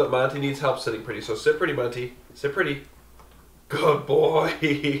all know that Monty needs help sitting pretty, so sit pretty, Monty. Sit pretty. Good boy.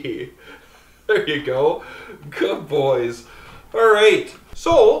 There you go. Good boys. All right.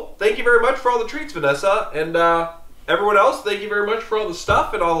 So, thank you very much for all the treats, Vanessa. And everyone else, thank you very much for all the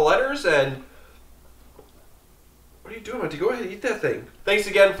stuff and all the letters. And what are you doing, Monty? Go ahead and eat that thing. Thanks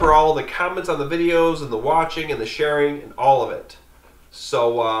again for all the comments on the videos and the watching and the sharing and all of it.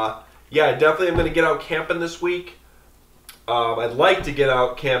 So, yeah, I definitely am going to get out camping this week. I'd like to get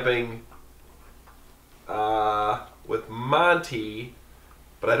out camping with Monty,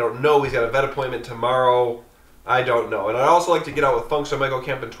 but I don't know. He's got a vet appointment tomorrow. I don't know. And I'd also like to get out with Funk, so I might go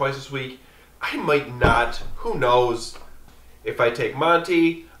camping twice this week. I might not. Who knows? If I take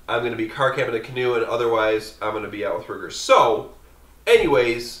Monty, I'm going to be car camping a canoe, and otherwise I'm going to be out with Ruger. So,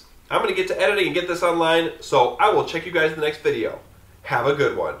 anyways, I'm going to get to editing and get this online, so I will check you guys in the next video. Have a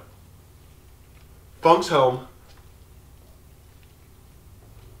good one. Funk's home.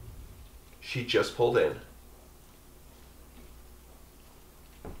 She just pulled in.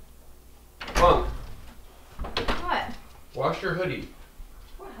 Funk. What? Wash your hoodie.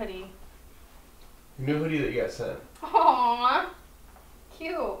 What hoodie? Your new hoodie that you got sent. Aww.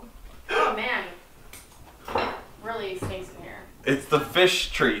 Cute. Oh man. Really stinks in here. It's the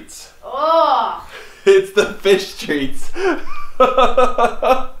fish treats. Oh. It's the fish treats.